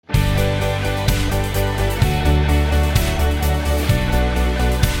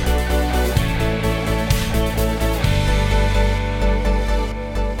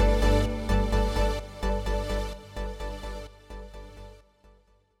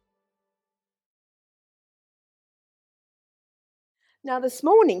Now, this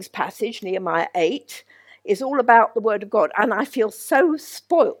morning's passage, Nehemiah 8, is all about the Word of God, and I feel so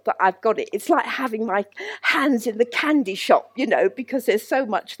spoilt that I've got it. It's like having my hands in the candy shop, because there's so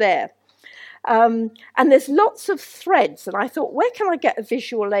much there. And there's lots of threads, and I thought, where can I get a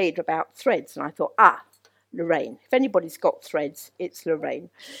visual aid about threads? And I thought, Lorraine. If anybody's got threads, it's Lorraine.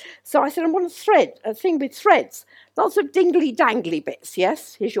 So I said, I want a thing with threads. Lots of dingly-dangly bits,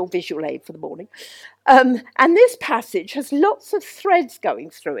 yes? Here's your visual aid for the morning. And this passage has lots of threads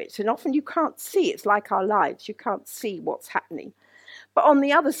going through it, and often you can't see. It's like our lives. You can't see what's happening. But on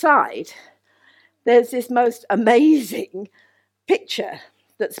the other side, there's this most amazing picture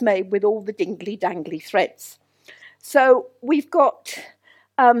that's made with all the dingly-dangly threads. So we've got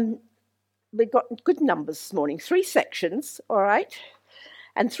good numbers this morning, 3 sections, all right,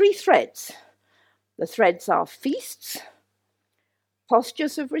 and 3 threads. The threads are feasts,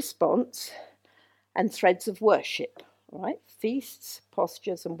 postures of response, and threads of worship, all right, feasts,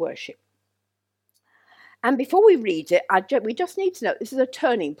 postures, and worship. And before we read it, we just need to know this is a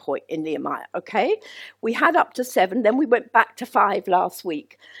turning point in Nehemiah, okay? We had up to 7, then we went back to 5 last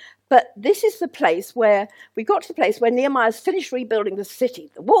week. But this is the place where we got to the place where Nehemiah's finished rebuilding the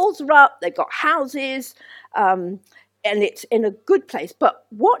city. The walls are up, they've got houses, and it's in a good place. But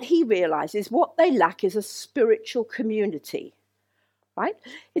what he realizes, what they lack is a spiritual community, right?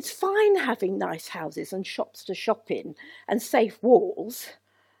 It's fine having nice houses and shops to shop in and safe walls.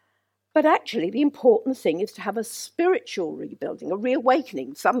 But actually, the important thing is to have a spiritual rebuilding, a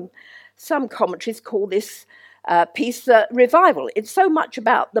reawakening. Some commentaries call this piece revival. It's so much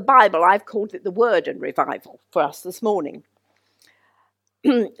about the Bible, I've called it the Word and revival for us this morning.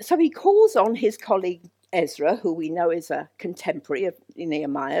 So he calls on his colleague Ezra, who we know is a contemporary of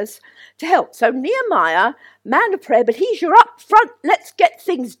Nehemiah's, to help. So Nehemiah, man of prayer, but he's your up front, let's get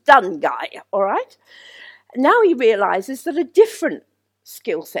things done guy, all right? Now he realizes that a different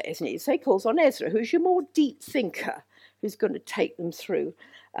skill set is needed. So he calls on Ezra, who's your more deep thinker, who's going to take them through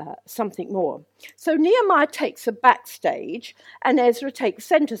something more. So Nehemiah takes a backstage and Ezra takes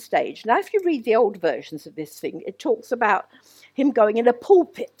centre stage. Now, if you read the old versions of this thing, it talks about him going in a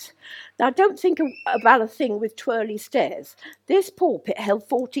pulpit. Now, don't think about a thing with twirly stairs. This pulpit held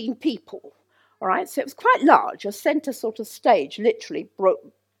 14 people, all right? So it was quite large, a centre sort of stage, literally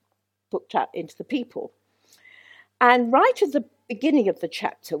booked out into the people. And right at the beginning of the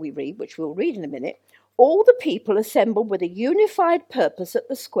chapter we read, which we'll read in a minute, all the people assembled with a unified purpose at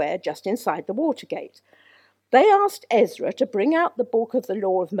the square just inside the Watergate. They asked Ezra to bring out the book of the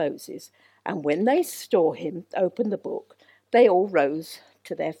law of Moses, and when they saw him open the book, they all rose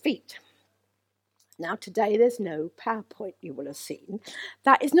to their feet. Now, today there's no PowerPoint, you will have seen.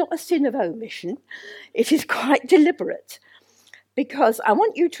 That is not a sin of omission. It is quite deliberate, because I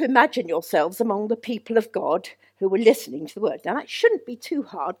want you to imagine yourselves among the people of God who were listening to the word. Now, that shouldn't be too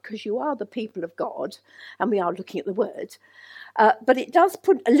hard because you are the people of God and we are looking at the word. But it does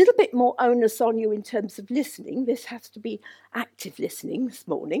put a little bit more onus on you in terms of listening. This has to be active listening this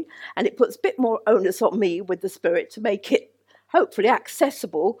morning. And it puts a bit more onus on me with the Spirit to make it hopefully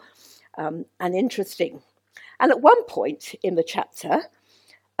accessible and interesting. And at one point in the chapter,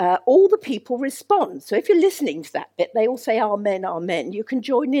 all the people respond. So if you're listening to that bit, they all say amen, amen. You can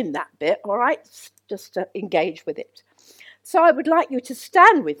join in that bit, all right? Just to engage with it. So I would like you to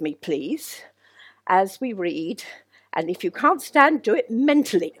stand with me, please, as we read. And if you can't stand, do it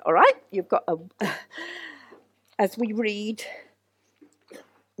mentally, all right? You've got as we read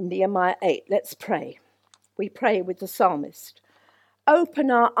Nehemiah 8, let's pray. We pray with the psalmist.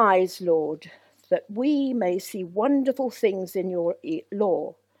 Open our eyes, Lord, that we may see wonderful things in your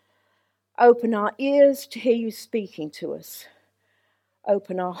law. Open our ears to hear you speaking to us.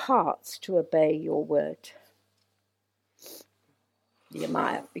 Open our hearts to obey your word.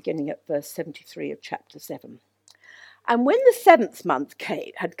 Nehemiah, beginning at verse 73 of chapter 7. And when the 7th month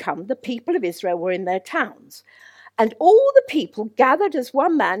had come, the people of Israel were in their towns, and all the people gathered as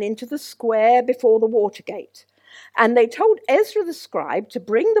one man into the square before the Watergate. And they told Ezra the scribe to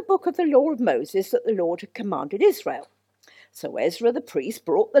bring the book of the law of Moses that the Lord had commanded Israel. So Ezra the priest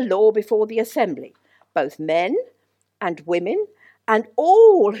brought the law before the assembly, both men and women, and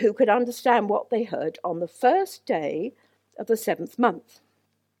all who could understand what they heard on the first day of the 7th month.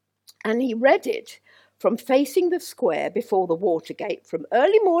 And he read it from facing the square before the Watergate from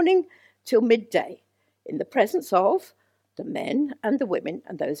early morning till midday, in the presence of the men and the women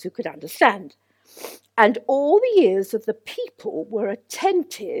and those who could understand. And all the ears of the people were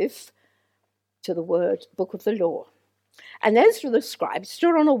attentive to the book of the law. And Ezra the scribe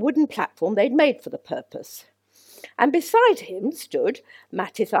stood on a wooden platform they'd made for the purpose. And beside him stood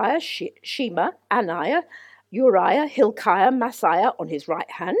Mattithiah, Shema, Ananiah, Uriah, Hilkiah, Messiah on his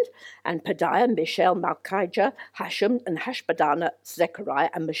right hand, and Pedaiah, Mishael, Malchijah, Hashem, and Hashbaddanah, Zechariah,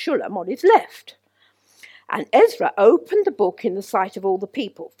 and Meshullam on his left. And Ezra opened the book in the sight of all the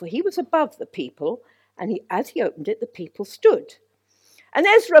people, for he was above the people, and as he opened it, the people stood. And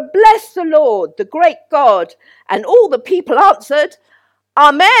Ezra blessed the Lord, the great God, and all the people answered,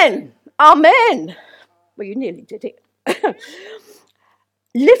 Amen, Amen. Well, you nearly did it.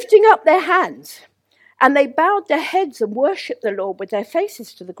 Lifting up their hands, and they bowed their heads and worshipped the Lord with their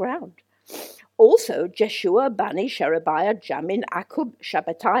faces to the ground. Also, Jeshua, Bani, Sherebiah, Jamin, Akub,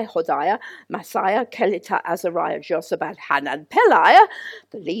 Shabbatai, Hodiah, Messiah, Kelita, Azariah, Josabad, Hanan, Peliah,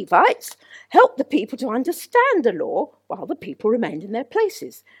 the Levites, helped the people to understand the law while the people remained in their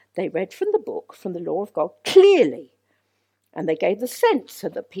places. They read from the book, from the law of God, clearly, and they gave the sense so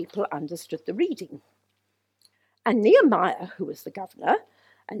that people understood the reading. And Nehemiah, who was the governor,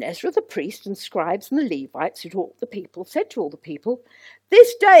 and Ezra the priest and scribes and the Levites who taught the people said to all the people,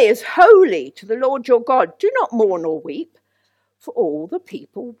 This day is holy to the Lord your God. Do not mourn or weep. For all the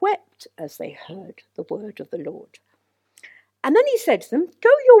people wept as they heard the word of the Lord. And then he said to them, Go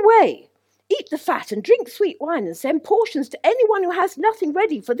your way, eat the fat and drink sweet wine and send portions to anyone who has nothing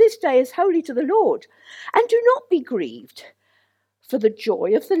ready, for this day is holy to the Lord. And do not be grieved, for the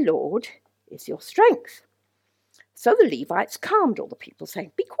joy of the Lord is your strength. So the Levites calmed all the people,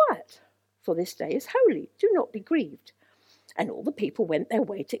 saying, Be quiet, for this day is holy. Do not be grieved. And all the people went their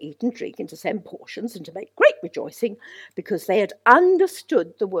way to eat and drink and to send portions and to make great rejoicing, because they had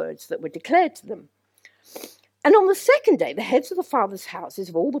understood the words that were declared to them. And on the second day, the heads of the fathers' houses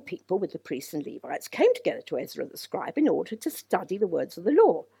of all the people with the priests and Levites came together to Ezra the scribe in order to study the words of the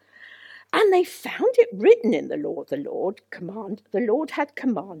law. And they found it written in the law of the Lord had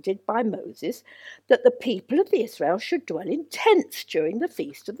commanded by Moses that the people of Israel should dwell in tents during the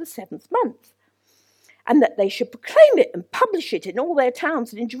feast of the 7th month, and that they should proclaim it and publish it in all their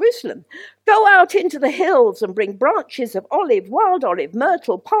towns and in Jerusalem. Go out into the hills and bring branches of olive, wild olive,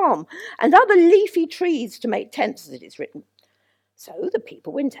 myrtle, palm, and other leafy trees to make tents, as it is written. So the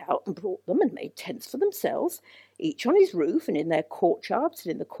people went out and brought them and made tents for themselves, each on his roof and in their courtyards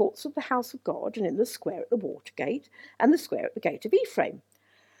and in the courts of the house of God and in the square at the water gate and the square at the gate of Ephraim.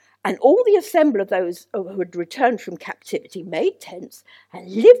 And all the assembly of those who had returned from captivity made tents and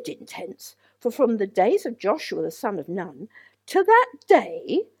lived in tents, for from the days of Joshua the son of Nun to that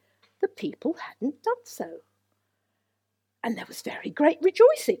day the people hadn't done so. And there was very great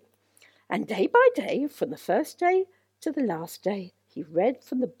rejoicing. And day by day, from the first day to the last day, he read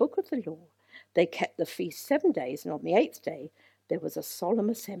from the book of the law. They kept the feast 7 days, and on the 8th day there was a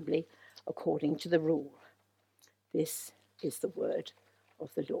solemn assembly according to the rule. This is the word of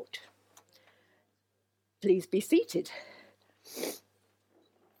the Lord. Please be seated.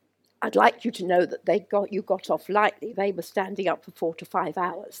 I'd like you to know that you got off lightly. They were standing up for 4 to 5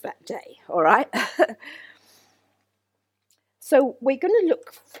 hours that day, all right? So we're going to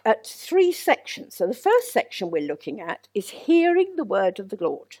look at 3 sections. So the first section we're looking at is hearing the word of the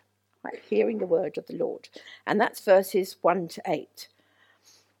Lord. Right? Hearing the word of the Lord. And that's verses 1 to 8.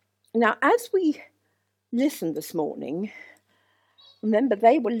 Now, as we listened this morning, remember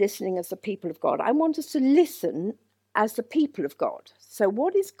they were listening as the people of God. I want us to listen as the people of God. So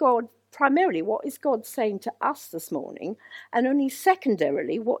what is God saying to us this morning? And only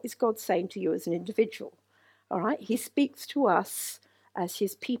secondarily, what is God saying to you as an individual? All right, he speaks to us as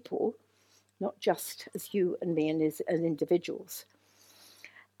his people, not just as you and me and as individuals.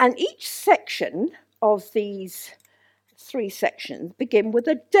 And each section of these 3 sections begin with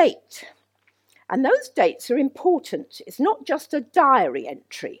a date. And those dates are important. It's not just a diary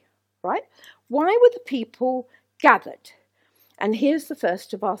entry, right? Why were the people gathered? And here's the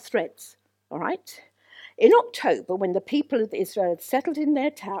first of our threads, all right? In October, when the people of Israel had settled in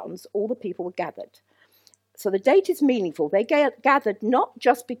their towns, all the people were gathered. So the date is meaningful. They gathered not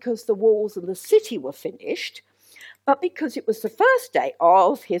just because the walls of the city were finished, but because it was the first day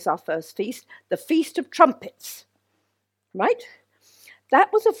of, here's our first feast, the Feast of Trumpets, right?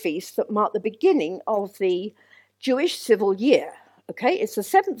 That was a feast that marked the beginning of the Jewish civil year, okay? It's the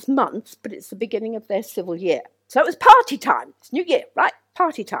 7th month, but it's the beginning of their civil year. So it was party time. It's New Year, right?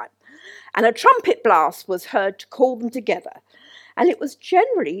 Party time. And a trumpet blast was heard to call them together. And it was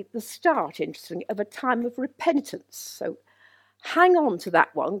generally the start, interestingly, of a time of repentance. So hang on to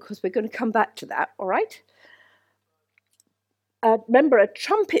that one, because we're going to come back to that, all right? Remember, a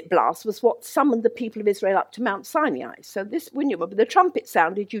trumpet blast was what summoned the people of Israel up to Mount Sinai. So this, when you remember, the trumpet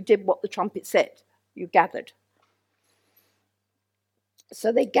sounded, you did what the trumpet said. You gathered.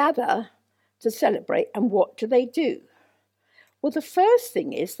 So they gather to celebrate, and what do? Well, the first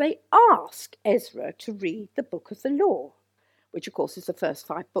thing is they ask Ezra to read the book of the law, which of course is the first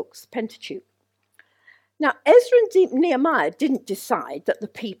 5 books, Pentateuch. Now, Ezra and Nehemiah didn't decide that the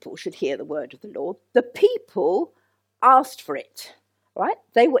people should hear the word of the Lord. The people asked for it, right?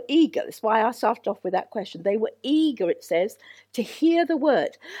 They were eager. That's why I started off with that question. They were eager, it says, to hear the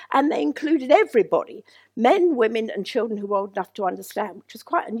word. And they included everybody, men, women, and children who were old enough to understand, which is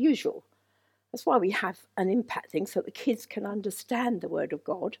quite unusual. That's why we have an impact thing, so that the kids can understand the word of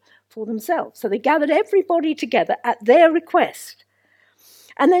God for themselves. So they gathered everybody together at their request.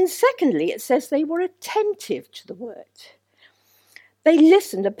 And then secondly, it says they were attentive to the word. They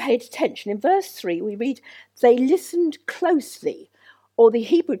listened and paid attention. In verse 3, we read, they listened closely. Or the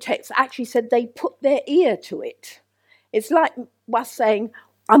Hebrew text actually said they put their ear to it. It's like us saying,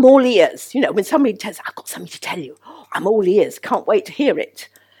 I'm all ears. You know, when somebody says, I've got something to tell you. I'm all ears, can't wait to hear it.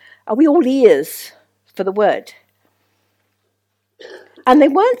 Are we all ears for the word? And they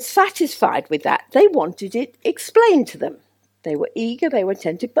weren't satisfied with that. They wanted it explained to them. They were eager, they were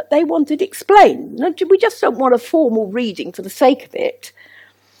attentive, but they wanted explained. We just don't want a formal reading for the sake of it.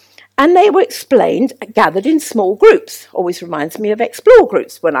 And they were explained, gathered in small groups. Always reminds me of explore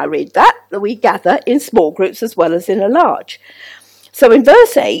groups when I read that we gather in small groups as well as in a large. So in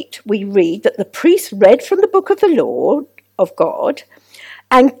verse 8, we read that the priest read from the book of the law of God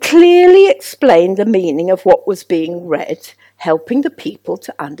and clearly explained the meaning of what was being read, helping the people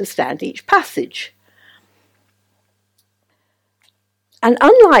to understand each passage. And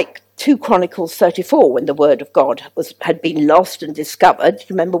unlike 2 Chronicles 34, when the word of God had been lost and discovered, you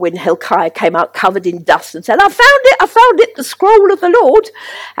remember when Hilkiah came out covered in dust and said, I found it, the scroll of the Lord.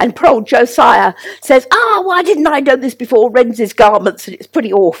 And poor old Josiah says, why didn't I know this before? Rends his garments, and it's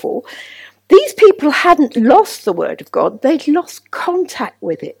pretty awful. These people hadn't lost the word of God, they'd lost contact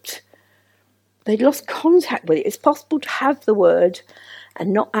with it. It's possible to have the word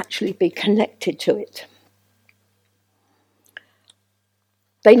and not actually be connected to it.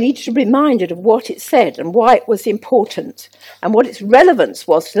 They needed to be reminded of what it said and why it was important and what its relevance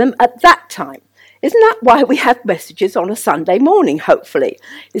was to them at that time. Isn't that why we have messages on a Sunday morning, hopefully?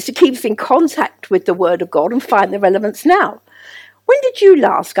 Is to keep us in contact with the Word of God and find the relevance now. When did you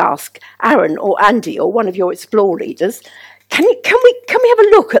last ask Aaron or Andy or one of your Explore leaders, can we have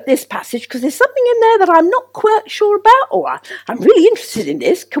a look at this passage? Because there's something in there that I'm not quite sure about, or I'm really interested in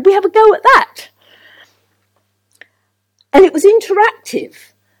this. Could we have a go at that? And it was interactive.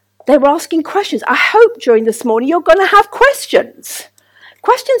 They were asking questions. I hope during this morning you're going to have questions.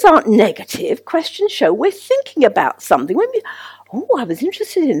 Questions aren't negative. Questions show we're thinking about something. I was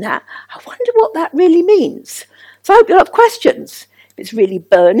interested in that. I wonder what that really means. So I hope you'll have questions. If it's really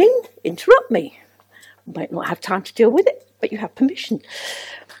burning, interrupt me. I might not have time to deal with it, but you have permission.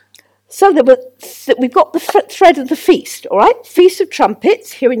 So we've got the thread of the feast, all right? Feast of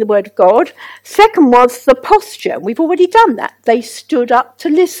Trumpets, hearing the word of God. Second was the posture. We've already done that. They stood up to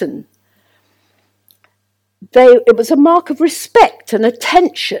listen. It was a mark of respect and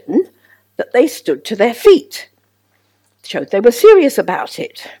attention that they stood to their feet. It showed they were serious about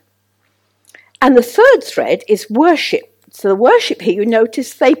it. And the third thread is worship. So the worship here, you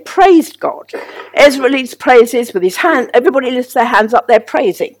notice they praised God. Ezra leads praises with his hand. Everybody lifts their hands up, they're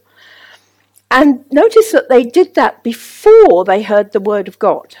praising. And notice that they did that before they heard the word of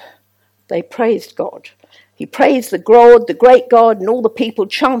God. They praised God. He praised the great God, and all the people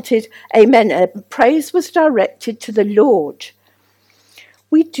chanted, Amen. And praise was directed to the Lord.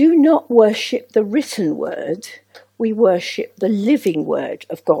 We do not worship the written word. We worship the living word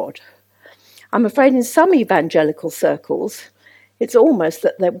of God. I'm afraid in some evangelical circles, it's almost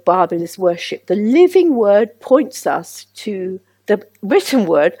that the Bible is worship. The living word points us to the written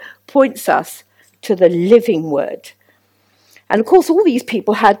word points us to the living word. And of course, all these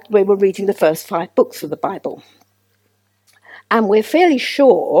people we were reading the first 5 books of the Bible. And we're fairly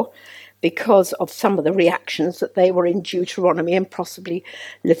sure, because of some of the reactions, that they were in Deuteronomy and possibly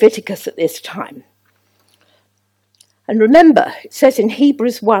Leviticus at this time. And remember, it says in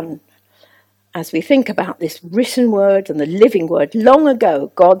Hebrews 1, as we think about this written word and the living word, long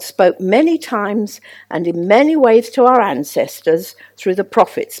ago God spoke many times and in many ways to our ancestors through the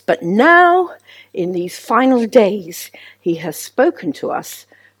prophets. But now, in these final days, he has spoken to us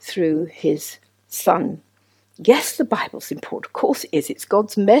through his Son. Yes, the Bible's important. Of course it is. It's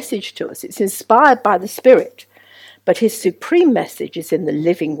God's message to us. It's inspired by the Spirit. But his supreme message is in the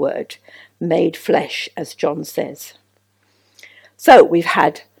living word, made flesh, as John says. So we've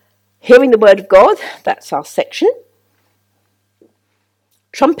had hearing the word of God, that's our section.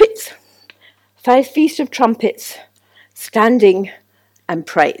 Trumpets, Feast of Trumpets, standing and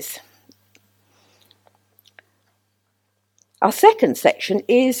praise. Our second section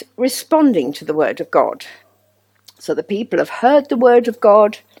is responding to the word of God. So the people have heard the word of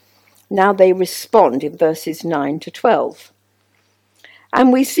God. Now they respond in verses 9 to 12.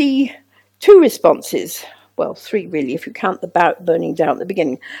 And we see two responses. Well, three really, if you count the barrack burning down at the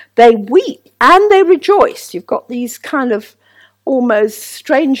beginning. They weep and they rejoice. You've got these kind of almost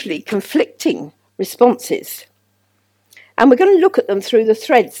strangely conflicting responses. And we're going to look at them through the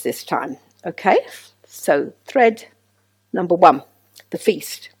threads this time, okay? So thread number 1, the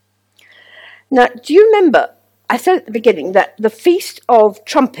feast. Now, do you remember, I said at the beginning that the Feast of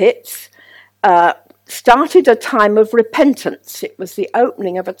Trumpets started a time of repentance. It was the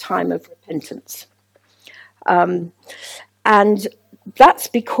opening of a time of repentance. And that's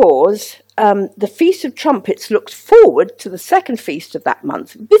because the Feast of Trumpets looked forward to the second feast of that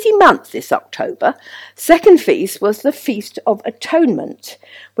month. Busy month this October. Second feast was the Feast of Atonement,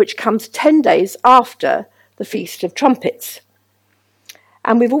 which comes 10 days after the Feast of Trumpets.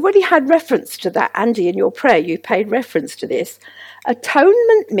 And we've already had reference to that. Andy, in your prayer, you paid reference to this.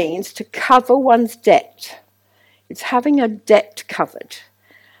 Atonement means to cover one's debt. It's having a debt covered.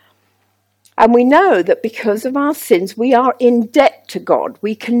 And we know that because of our sins, we are in debt to God.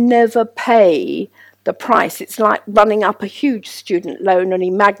 We can never pay the price. It's like running up a huge student loan and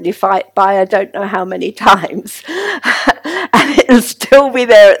you magnify it by I don't know how many times. And it'll still be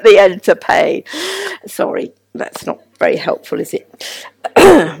there at the end to pay. Sorry, that's not very helpful, is it?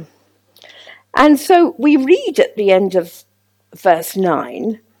 And so we read at the end of verse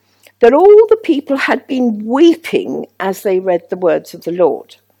 9 that all the people had been weeping as they read the words of the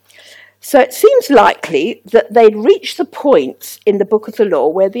Lord. So it seems likely that they'd reached the point in the book of the law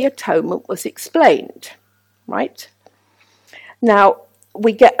where the atonement was explained, right? Now,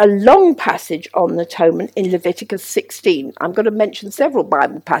 we get a long passage on the atonement in Leviticus 16. I'm going to mention several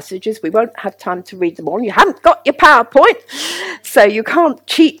Bible passages. We won't have time to read them all. You haven't got your PowerPoint, so you can't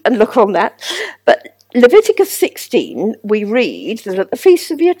cheat and look on that. But Leviticus 16, we read that at the Feast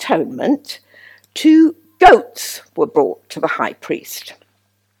of the Atonement, 2 goats were brought to the high priest.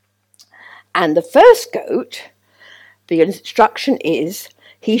 And the first goat, the instruction is,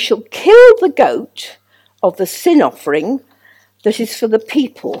 he shall kill the goat of the sin offering that is for the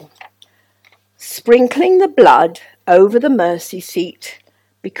people, sprinkling the blood over the mercy seat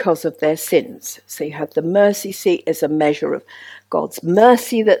because of their sins. So you have the mercy seat as a measure of God's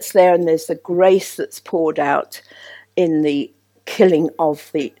mercy that's there, and there's the grace that's poured out in the killing of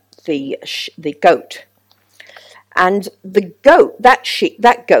the goat. And the goat,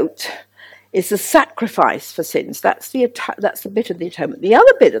 that goat, is the sacrifice for sins. That's the bit of the atonement. The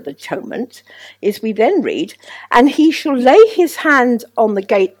other bit of the atonement is we then read, and he shall lay his hand on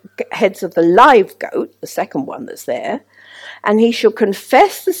the heads of the live goat, the second one that's there, and he shall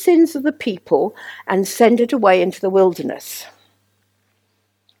confess the sins of the people and send it away into the wilderness.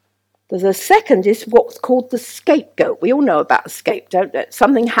 The second is what's called the scapegoat. We all know about a scapegoat, don't we?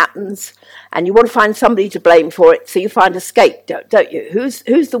 Something happens and you want to find somebody to blame for it, so you find a scapegoat, don't you? Who's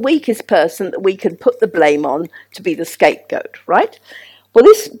the weakest person that we can put the blame on to be the scapegoat, right? Well,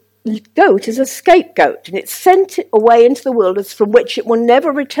 this goat is a scapegoat, and it's sent away into the wilderness from which it will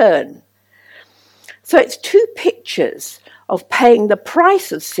never return. So it's two pictures of paying the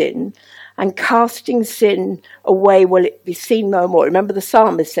price of sin and casting sin away will it be seen no more. Remember the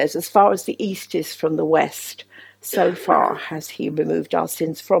psalmist says, as far as the east is from the west, so far has he removed our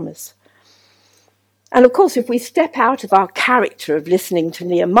sins from us. And of course, if we step out of our character of listening to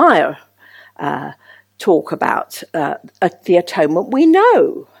Nehemiah talk about the atonement, we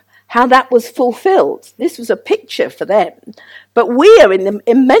know how that was fulfilled. This was a picture for them. But we are in the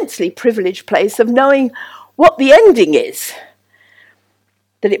immensely privileged place of knowing what the ending is.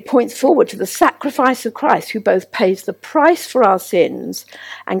 That it points forward to the sacrifice of Christ, who both pays the price for our sins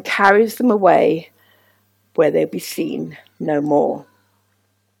and carries them away where they'll be seen no more.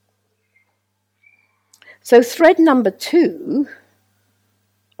 So thread number 2,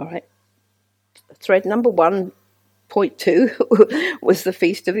 all right, thread number 1.2 was the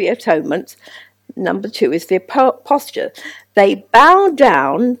Feast of the Atonement. Number 2 is the posture. They bow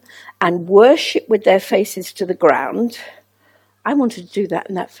down and worship with their faces to the ground. I wanted to do that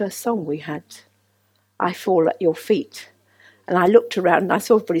in that first song we had, I Fall at Your Feet. And I looked around and I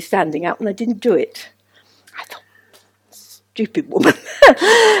saw everybody standing up and I didn't do it. I thought, stupid woman.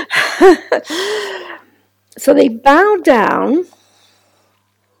 So they bow down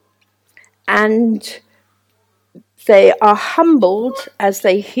and they are humbled as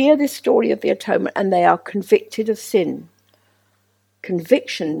they hear this story of the atonement, and they are convicted of sin.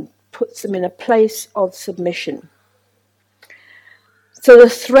 Conviction puts them in a place of submission. So the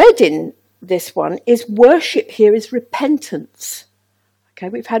thread in this one, is worship here is repentance. Okay,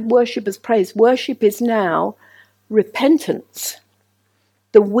 we've had worship as praise. Worship is now repentance.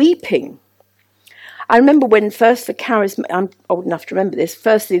 The weeping. I remember when first I'm old enough to remember this,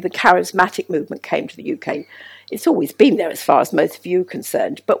 firstly the charismatic movement came to the UK. It's always been there as far as most of you are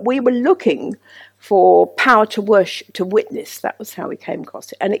concerned, but we were looking for power to worship, to witness. That was how we came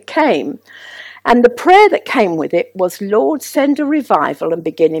across it. And it came. And the prayer that came with it was, Lord, send a revival and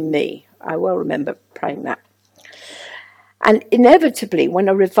begin in me. I well remember praying that. And inevitably, when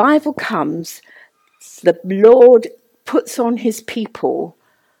a revival comes, the Lord puts on his people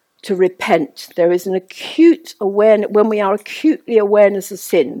to repent. There is an acute awareness. When we are acutely awareness of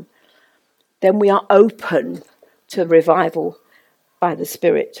sin, then we are open to revival by the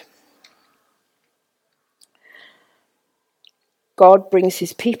Spirit. God brings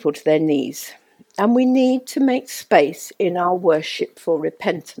his people to their knees, and we need to make space in our worship for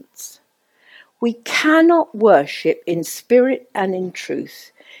repentance. We cannot worship in spirit and in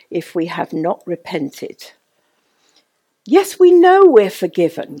truth if we have not repented. Yes, we know we're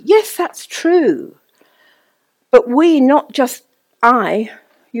forgiven. Yes, that's true. But we, not just I,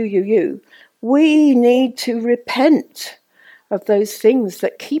 you, we need to repent of those things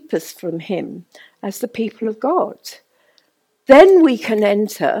that keep us from him as the people of God. Then we can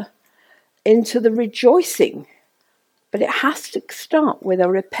enter into the rejoicing. But it has to start with a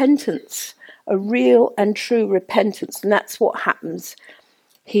repentance, a real and true repentance. And that's what happens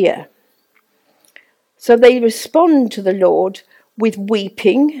here. So they respond to the Lord with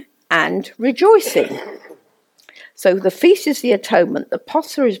weeping and rejoicing. So the feast is the atonement, the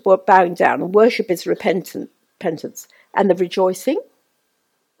posture is bowing down, and worship is repentance. And the rejoicing,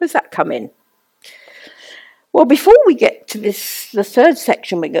 where does that come in? Well, before we get to this, the third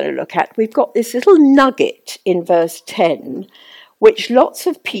section we're going to look at, we've got this little nugget in verse 10, which lots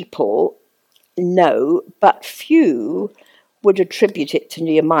of people know, but few would attribute it to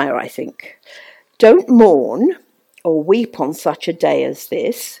Nehemiah, I think. Don't mourn or weep on such a day as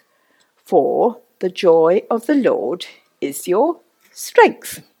this, for the joy of the Lord is your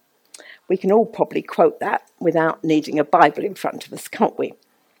strength. We can all probably quote that without needing a Bible in front of us, can't we?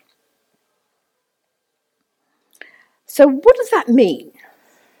 So what does that mean?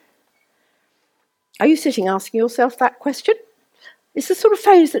 Are you sitting asking yourself that question? It's the sort of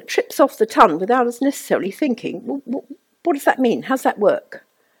phrase that trips off the tongue without us necessarily thinking, what does that mean? How's that work?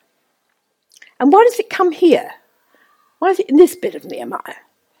 And why does it come here? Why is it in this bit of Nehemiah?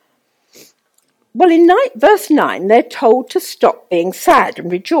 Well, in verse 9, they're told to stop being sad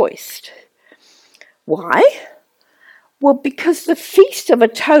and rejoiced. Why? Well, because the Feast of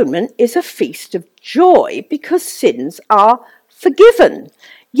Atonement is a feast of joy because sins are forgiven.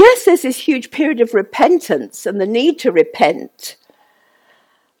 Yes, there's this huge period of repentance and the need to repent,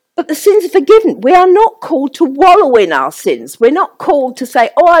 but the sins are forgiven. We are not called to wallow in our sins. We're not called to say,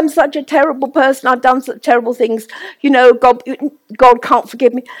 oh, I'm such a terrible person, I've done such terrible things, God can't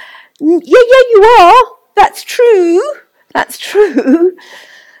forgive me. Yeah, you are. That's true. That's true.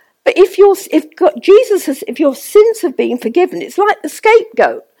 But if your sins have been forgiven, it's like the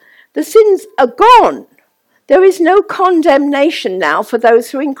scapegoat. The sins are gone. There is no condemnation now for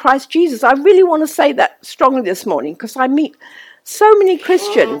those who are in Christ Jesus. I really want to say that strongly this morning because I meet so many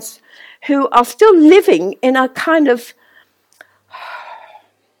Christians who are still living in a kind of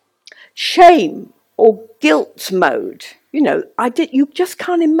shame or guilt mode. You just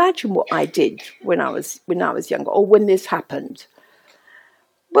can't imagine what I did when I was younger or when this happened.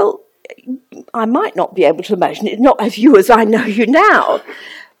 Well, I might not be able to imagine it, not as you as I know you now.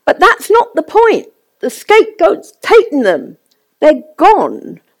 But that's not the point. The scapegoat's taken them. They're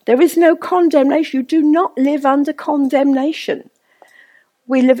gone. There is no condemnation. You do not live under condemnation.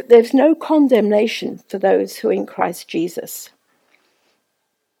 There's no condemnation for those who are in Christ Jesus.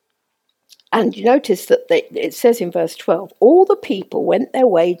 And you notice that it says in verse 12, all the people went their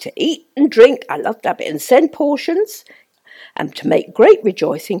way to eat and drink, I love that bit, and send portions, and to make great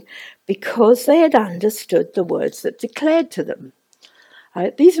rejoicing, because they had understood the words that declared to them.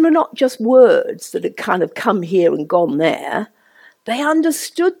 These were not just words that had kind of come here and gone there. They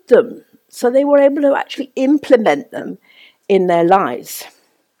understood them, so they were able to actually implement them in their lives.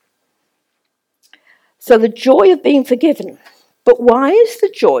 So the joy of being forgiven. But why is the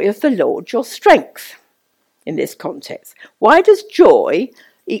joy of the Lord your strength in this context? Why does joy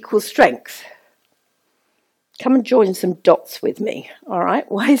equal strength? Come and join some dots with me, all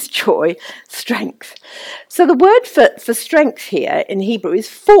right? Why is joy strength? So the word for strength here in Hebrew is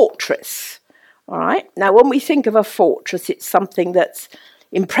fortress, all right? Now, when we think of a fortress, it's something that's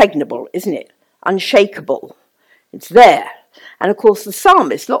impregnable, isn't it? Unshakable. It's there. And of course the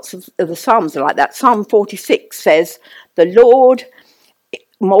psalmist, lots of the psalms are like that. Psalm 46 says, "The Lord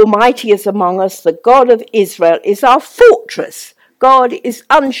Almighty is among us, the God of Israel is our fortress." God is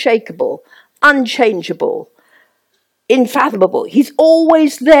unshakable, unchangeable, unfathomable. He's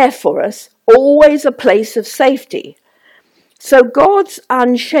always there for us, always a place of safety. So God's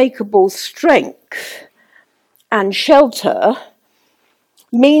unshakable strength and shelter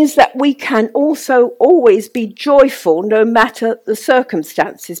means that we can also always be joyful no matter the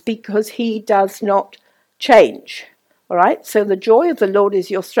circumstances, because he does not change. All right? So the joy of the Lord is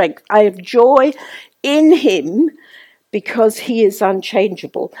your strength. I have joy in him because he is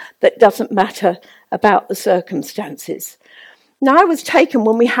unchangeable. That doesn't matter about the circumstances. Now, I was taken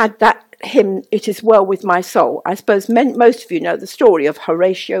when we had that hymn, "It Is Well With My Soul." I suppose most of you know the story of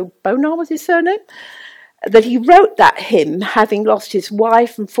Horatio Bonar, was his surname, that he wrote that hymn having lost his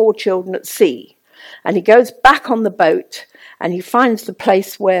wife and 4 children at sea. And he goes back on the boat and he finds the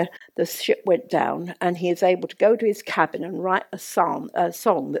place where the ship went down, and he is able to go to his cabin and write a song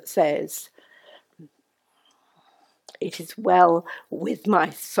that says, "It is well with my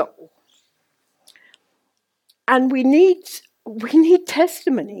soul." And we need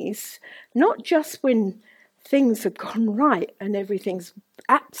testimonies, not just when things have gone right and everything's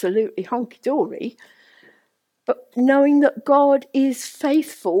absolutely honky-dory, but knowing that God is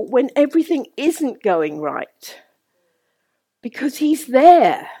faithful when everything isn't going right. Because he's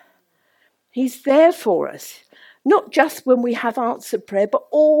there. He's there for us. Not just when we have answered prayer, but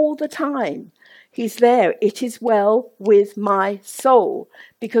all the time. He's there. "It is well with my soul,"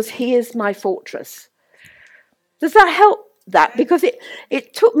 because he is my fortress. Does that help that? Because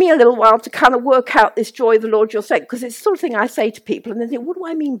it took me a little while to kind of work out this joy of the Lord your strength, because it's the sort of thing I say to people and they think, what do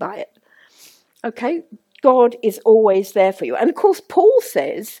I mean by it? Okay, God is always there for you. And of course, Paul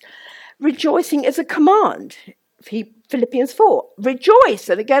says rejoicing is a command. Philippians 4, rejoice.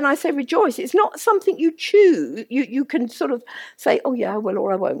 And again, I say rejoice. It's not something you choose. You can sort of say, oh yeah, I will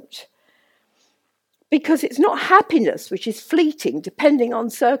or I won't. Because it's not happiness, which is fleeting, depending on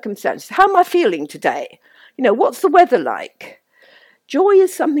circumstances. How am I feeling today? You know, what's the weather like? Joy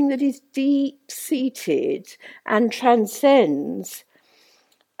is something that is deep-seated and transcends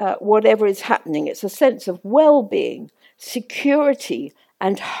whatever is happening. It's a sense of well-being, security,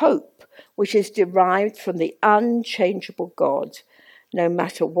 and hope, which is derived from the unchangeable God, no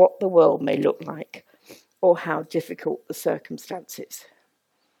matter what the world may look like or how difficult the circumstances.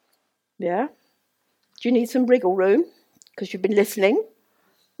 Yeah? Do you need some wriggle room? Because you've been listening. Are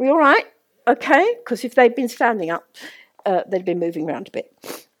we all right? Okay? Because if they'd been standing up, they'd been moving around a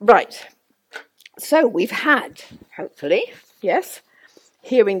bit. Right. So we've had, hopefully, yes,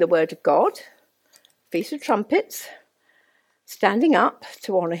 hearing the word of God, Feast of Trumpets, standing up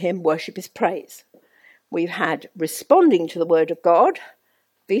to honour him, worship his praise. We've had responding to the word of God,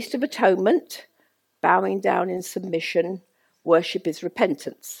 Feast of Atonement, bowing down in submission, worship is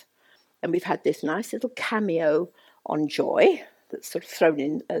repentance. And we've had this nice little cameo on joy that's sort of thrown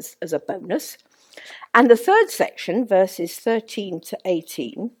in as a bonus. And the third section, verses 13 to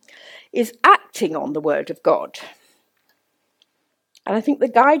 18, is acting on the word of God. And I think the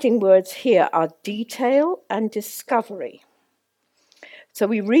guiding words here are detail and discovery. So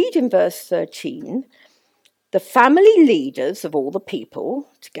we read in verse 13, the family leaders of all the people,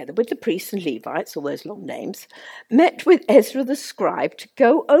 together with the priests and Levites, all those long names, met with Ezra the scribe to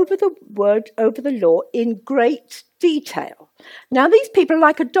go over the word, over the law in great detail. Now these people are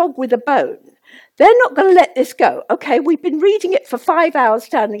like a dog with a bone. They're not going to let this go. Okay, we've been reading it for 5 hours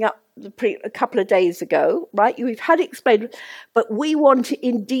standing up a couple of days ago, right? We've had it explained, but we want it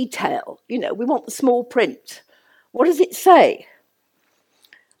in detail. You know, we want the small print. What does it say?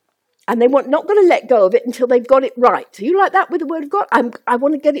 And they want not going to let go of it until they've got it right. Are you like that with the word of God? I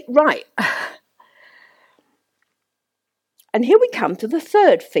want to get it right. And here we come to the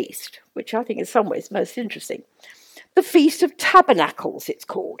third feast, which I think in some ways is most interesting. The Feast of Tabernacles, it's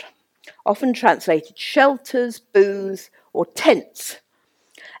called. Often translated shelters, booths, or tents.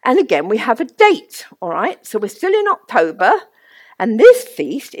 And again, we have a date, all right? So we're still in October, and this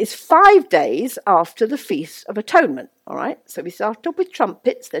feast is 5 days after the Feast of Atonement, all right? So we started off with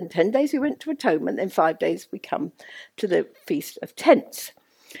trumpets, then 10 days we went to Atonement, then 5 days we come to the Feast of Tents.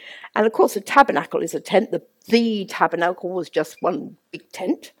 And of course, the tabernacle is a tent. The tabernacle was just one big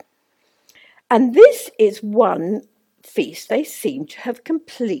tent. And this is one feast they seem to have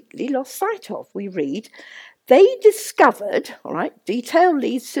completely lost sight of. We read, they discovered, all right, detail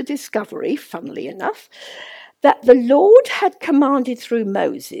leads to discovery, funnily enough, that the Lord had commanded through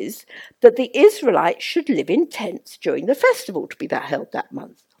Moses that the Israelites should live in tents during the festival to be held that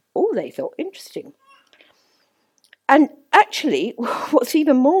month. Oh, they thought, interesting. And actually, what's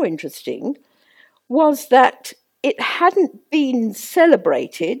even more interesting was that it hadn't been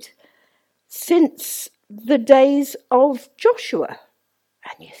celebrated since the days of Joshua.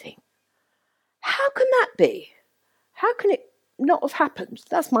 And you think, how can that be? How can it not have happened?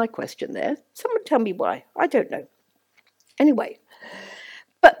 That's my question there. Someone tell me why. I don't know. Anyway,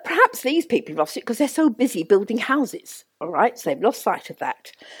 but perhaps these people lost it because they're so busy building houses, all right? So they've lost sight of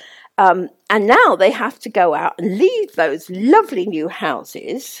that. And now they have to go out and leave those lovely new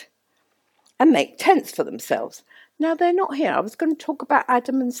houses and make tents for themselves. Now, they're not here. I was going to talk about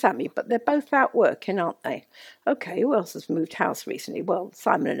Adam and Sammy, but they're both out working, aren't they? Okay, who else has moved house recently? Well,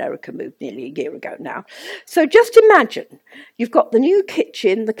 Simon and Erica moved nearly a year ago now. So just imagine, you've got the new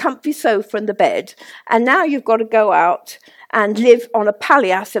kitchen, the comfy sofa and the bed, and now you've got to go out and live on a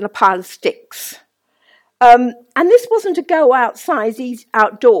palliasse in a pile of sticks. And this wasn't a go outside,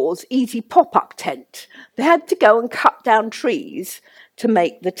 outdoors, easy pop-up tent. They had to go and cut down trees to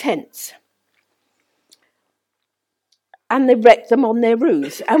make the tents. And they wrecked them on their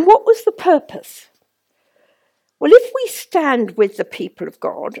roofs. And what was the purpose? Well, if we stand with the people of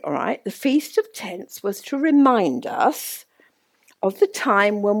God, all right, the Feast of Tents was to remind us of the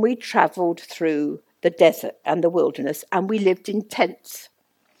time when we travelled through the desert and the wilderness and we lived in tents.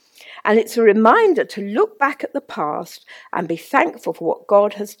 And it's a reminder to look back at the past and be thankful for what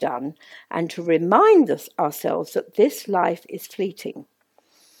God has done and to remind ourselves that this life is fleeting.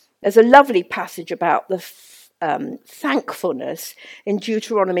 There's a lovely passage about the thankfulness in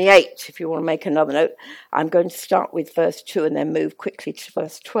Deuteronomy 8. If you want to make another note, I'm going to start with verse 2 and then move quickly to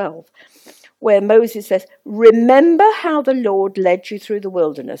verse 12, where Moses says, "Remember how the Lord led you through the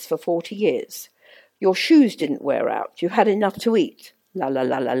wilderness for 40 years. Your shoes didn't wear out. You had enough to eat. La, la,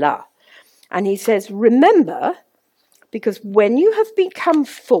 la, la, la." And he says, remember, because when you have become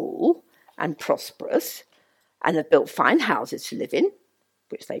full and prosperous and have built fine houses to live in,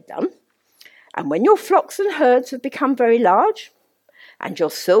 which they've done, and when your flocks and herds have become very large, and your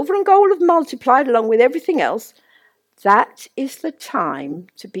silver and gold have multiplied along with everything else, that is the time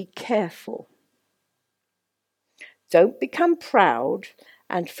to be careful. Don't become proud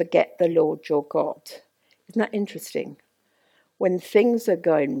and forget the Lord your God. Isn't that interesting? When things are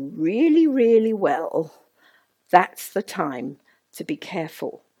going really, really well, that's the time to be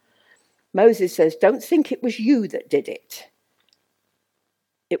careful. Moses says, don't think it was you that did it.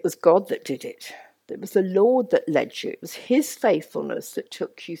 It was God that did it. It was the Lord that led you. It was his faithfulness that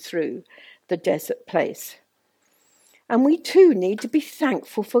took you through the desert place. And we too need to be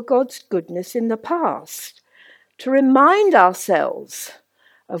thankful for God's goodness in the past, to remind ourselves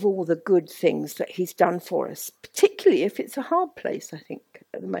of all the good things that he's done for us, particularly if it's a hard place, I think,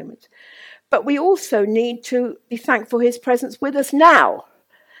 at the moment. But we also need to be thankful for his presence with us now.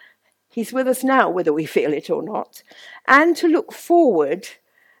 He's with us now, whether we feel it or not, and to look forward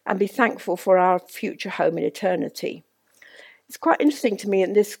and be thankful for our future home in eternity. It's quite interesting to me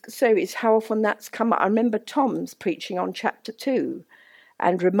in this series how often that's come up. I remember Tom's preaching on chapter 2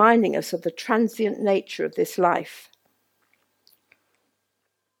 and reminding us of the transient nature of this life.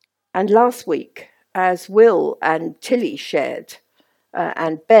 And last week, as Will and Tilly shared,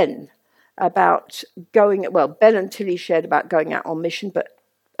 and Ben, about Ben and Tilly shared about going out on mission, but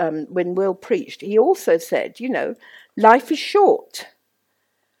when Will preached, he also said, life is short.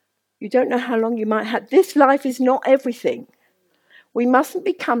 You don't know how long you might have. This life is not everything. We mustn't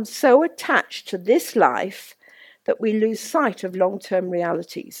become so attached to this life that we lose sight of long-term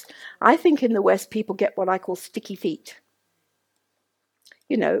realities. I think in the West, people get what I call sticky feet.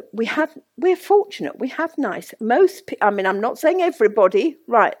 We're fortunate. We have nice. I'm not saying everybody,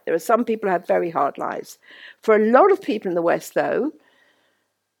 right? There are some people who have very hard lives. For a lot of people in the West, though,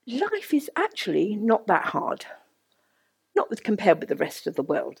 life is actually not that hard. Not compared with the rest of the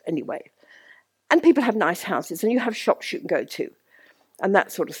world, anyway. And people have nice houses, and you have shops you can go to, and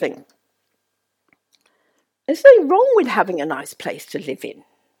that sort of thing. There's nothing wrong with having a nice place to live in,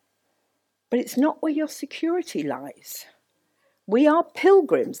 but it's not where your security lies. We are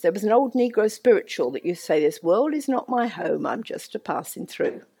pilgrims. There was an old Negro spiritual that used to say, this world is not my home, I'm just a passing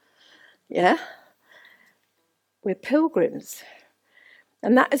through. Yeah? We're pilgrims.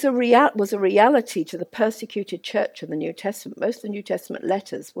 And that was a reality to the persecuted church in the New Testament. Most of the New Testament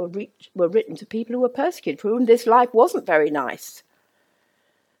letters were written to people who were persecuted, for whom this life wasn't very nice.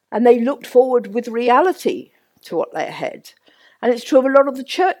 And they looked forward with reality to what lay ahead. And it's true of a lot of the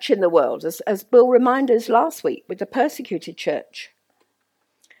church in the world, as Bill reminded us last week with the persecuted church.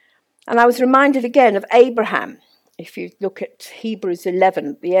 And I was reminded again of Abraham. If you look at Hebrews 11,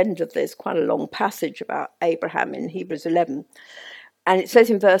 at the end of this, quite a long passage about Abraham in Hebrews 11. And it says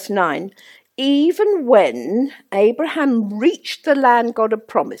in verse 9, even when Abraham reached the land God had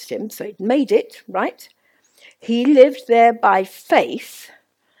promised him, so he'd made it, right? He lived there by faith,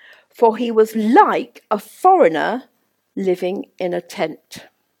 for he was like a foreigner living in a tent.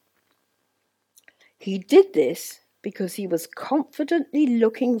 He did this because he was confidently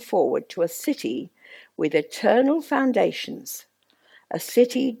looking forward to a city with eternal foundations, a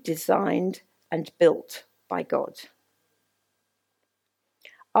city designed and built by God.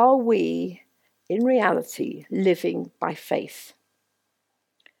 Are we, in reality, living by faith?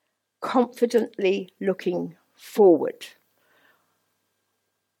 Confidently looking forward?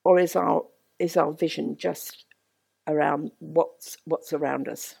 Or is our vision just around what's around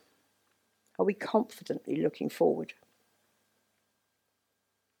us? Are we confidently looking forward?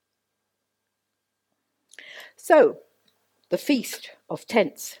 So, the Feast of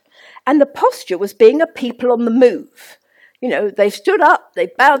Tents. And the posture was being a people on the move. You know, they stood up, they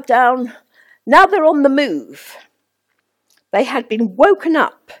bowed down, now they're on the move. They had been woken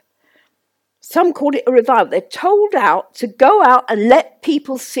up. Some called it a revival. They're told out to go out and let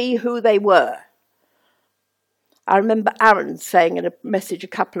people see who they were. I remember Aaron saying in a message a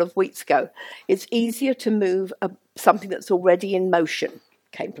couple of weeks ago, it's easier to move something that's already in motion.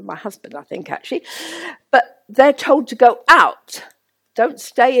 Came from my husband, I think, actually. But they're told to go out. Don't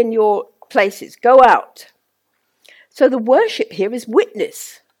stay in your places. Go out. So the worship here is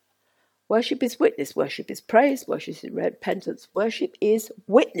witness. Worship is witness. Worship is praise. Worship is repentance. Worship is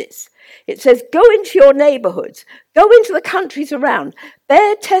witness. It says, go into your neighborhoods. Go into the countries around.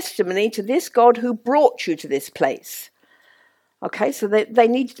 Bear testimony to this God who brought you to this place. Okay, so they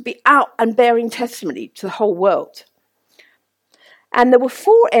needed to be out and bearing testimony to the whole world. And there were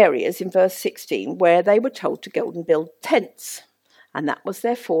 4 areas in verse 16 where they were told to go and build tents. And that was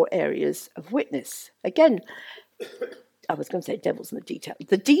their 4 areas of witness. Again, I was going to say devil's in the detail.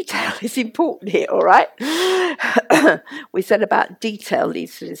 The detail is important here, all right? We said about detail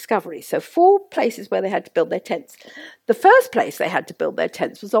leads to discovery. So 4 places where they had to build their tents. The first place they had to build their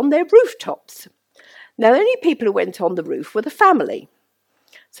tents was on their rooftops. Now, the only people who went on the roof were the family.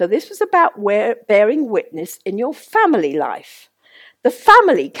 So this was about bearing witness in your family life. The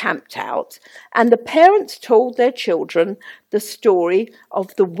family camped out, and the parents told their children the story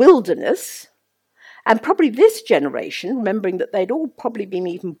of the wilderness. And probably this generation, remembering that they'd all probably been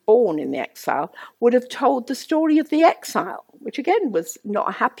even born in the exile, would have told the story of the exile, which again was not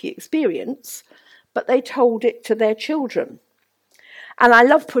a happy experience, but they told it to their children. And I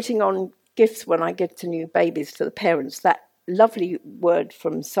love putting on gifts when I give to new babies to the parents, that lovely word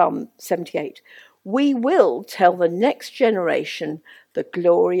from Psalm 78. We will tell the next generation the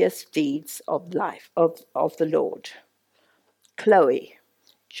glorious deeds of life, of the Lord. Chloe,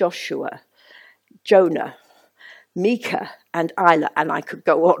 Joshua, Jonah, Micah, and Isla, and I could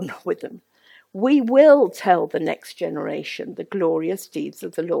go on with them. We will tell the next generation the glorious deeds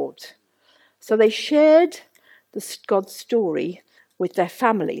of the Lord. So they shared God's story with their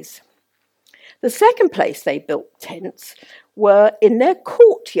families. The second place they built tents were in their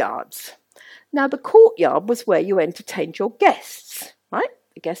courtyards. Now, the courtyard was where you entertained your guests, right?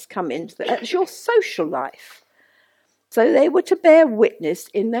 The guests come into that's your social life. So they were to bear witness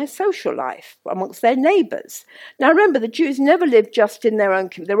in their social life amongst their neighbours. Now, remember, the Jews never lived just in their own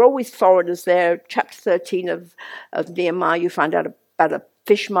community. There were always foreigners there. Chapter 13 of Nehemiah, you find out about a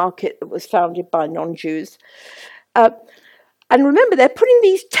fish market that was founded by non-Jews. And remember, they're putting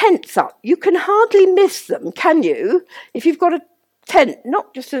these tents up. You can hardly miss them, can you? If you've got a tent,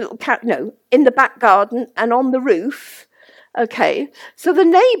 not just a little in the back garden and on the roof. Okay, so the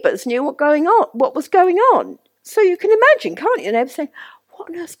neighbours knew what was going on. So you can imagine, can't you? Neighbours saying, "What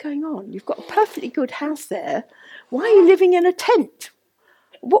on earth's going on? You've got a perfectly good house there. Why are you living in a tent?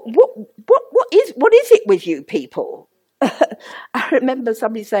 What is it with you people?" I remember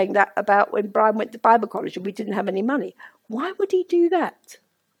somebody saying that about when Brian went to Bible college and we didn't have any money. Why would he do that?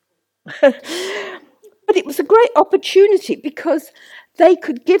 But it was a great opportunity because they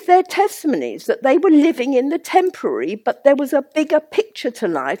could give their testimonies that they were living in the temporary, but there was a bigger picture to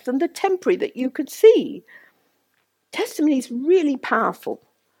life than the temporary that you could see. Testimony is really powerful.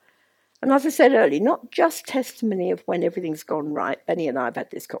 And as I said earlier, not just testimony of when everything's gone right. Benny and I have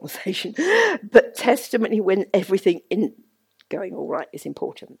had this conversation. But testimony when everything is going all right is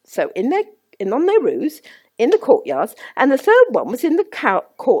important. So on their roofs, in the courtyards, and the third one was in the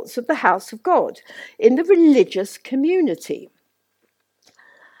courts of the house of God, in the religious community.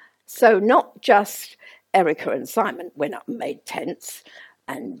 So not just Erica and Simon went up and made tents,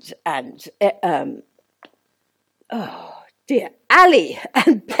 and Ali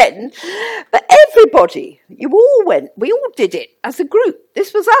and Ben, but everybody, you all went, we all did it as a group.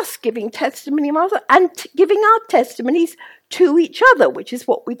 This was us giving testimony and giving our testimonies to each other, which is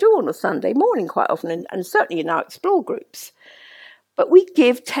what we do on a Sunday morning quite often, and certainly in our Explore groups. But we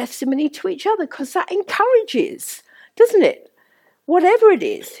give testimony to each other because that encourages, doesn't it? Whatever it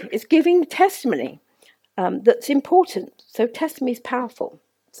is giving testimony that's important. So testimony is powerful.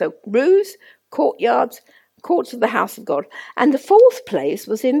 So roos, courtyards, courts of the house of God. And the fourth place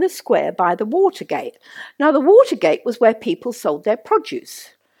was in the square by the Watergate. Now, the Watergate was where people sold their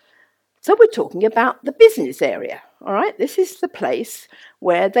produce. So we're talking about the business area, all right? This is the place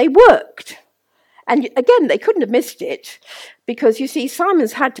where they worked. And again, they couldn't have missed it because, you see,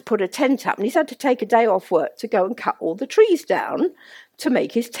 Simon's had to put a tent up and he's had to take a day off work to go and cut all the trees down to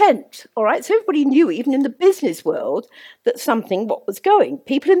make his tent, all right? So everybody knew, even in the business world, that what was going.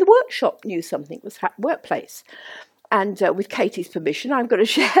 People in the workshop knew something was workplace. And with Katie's permission, I'm going to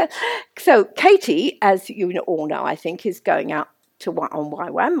share. So Katie, as you all know, I think, is going out on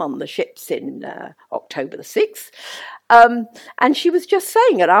YWAM on the ships in October the 6th. And she was just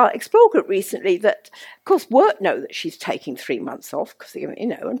saying at our Explore group recently that, of course, work know that she's taking 3 months off, because,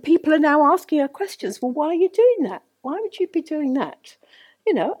 and people are now asking her questions. Well, why are you doing that? Why would you be doing that?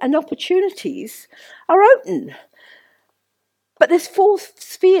 And opportunities are open. But there's 4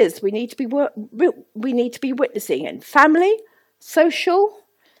 spheres we need to be witnessing in: family, social,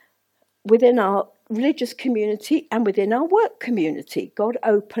 within our religious community, and within our work community. God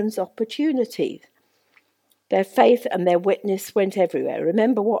opens opportunities. Their faith and their witness went everywhere.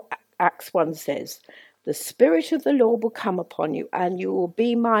 Remember what Acts 1 says: the Spirit of the Lord will come upon you, and you will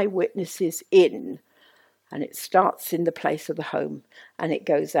be my witnesses in. And it starts in the place of the home, and it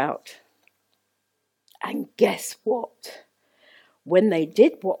goes out. And guess what? When they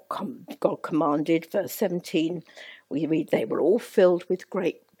did what God commanded, verse 17, we read they were all filled with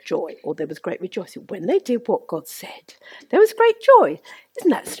great joy, or there was great rejoicing. When they did what God said, there was great joy.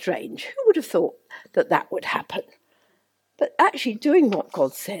 Isn't that strange? Who would have thought that would happen? But actually doing what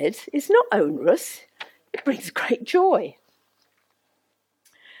God said is not onerous. It brings great joy.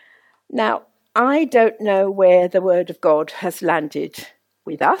 Now, I don't know where the word of God has landed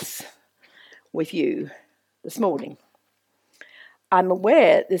with us, with you this morning. I'm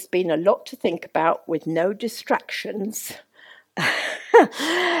aware there's been a lot to think about with no distractions.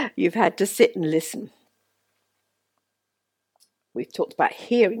 You've had to sit and listen. We've talked about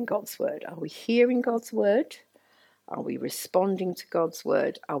hearing God's word. Are we hearing God's word? Are we responding to God's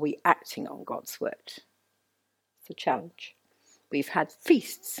word? Are we acting on God's word? It's a challenge. We've had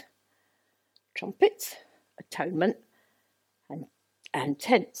feasts, trumpets, atonement, and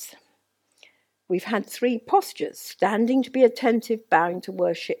tents. We've had 3 postures: standing to be attentive, bowing to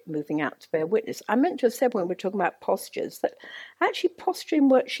worship, moving out to bear witness. I meant to have said when we're talking about postures that actually posture in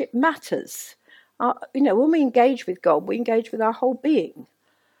worship matters. When we engage with God, we engage with our whole being.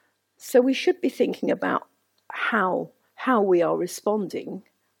 So we should be thinking about how we are responding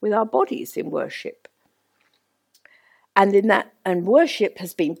with our bodies in worship. And worship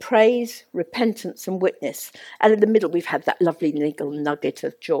has been praise, repentance, and witness. And in the middle, we've had that lovely little nugget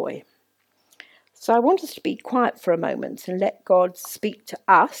of joy. So I want us to be quiet for a moment and let God speak to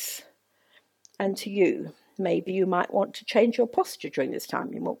us and to you. Maybe you might want to change your posture during this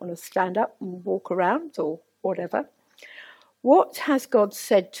time. You might want to stand up and walk around or whatever. What has God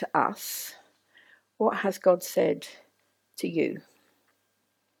said to us? What has God said to you?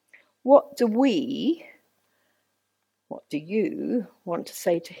 What do you want to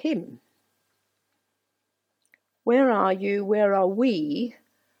say to him? Where are you? Where are we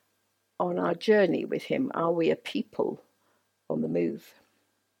on our journey with him? Are we a people on the move?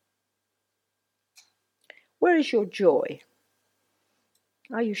 Where is your joy?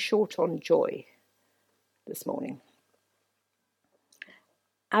 Are you short on joy this morning?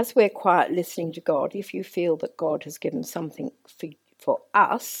 As we're quiet listening to God, if you feel that God has given something for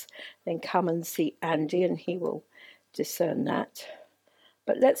us, then come and see Andy and he will discern that.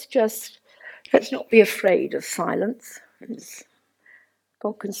 But let's not be afraid of silence.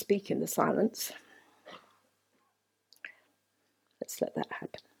 God can speak in the silence. Let's let that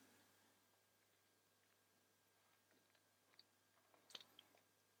happen.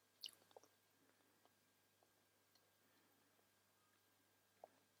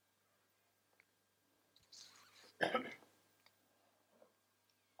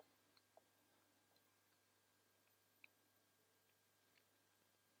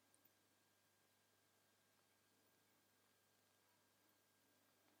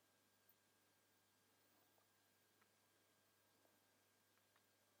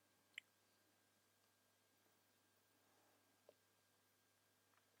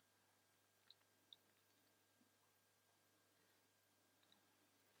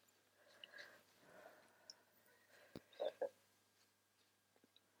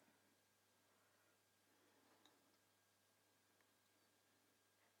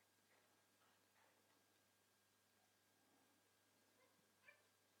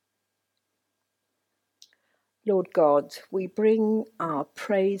 Lord God, we bring our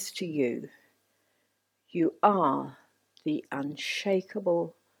praise to you. You are the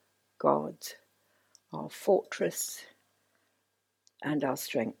unshakable God, our fortress and our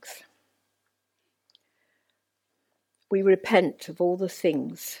strength. We repent of all the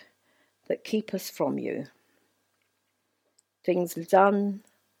things that keep us from you, things done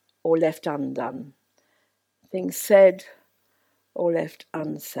or left undone, things said or left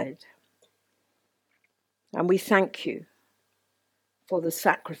unsaid. And we thank you for the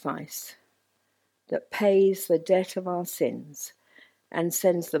sacrifice that pays the debt of our sins and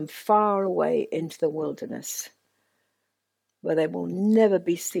sends them far away into the wilderness, where they will never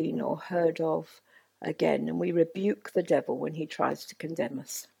be seen or heard of again. And we rebuke the devil when he tries to condemn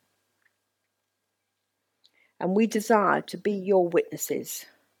us. And we desire to be your witnesses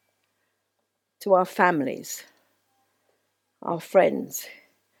to our families, our friends,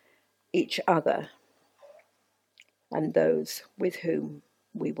 each other, and those with whom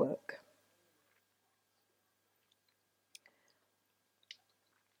we work.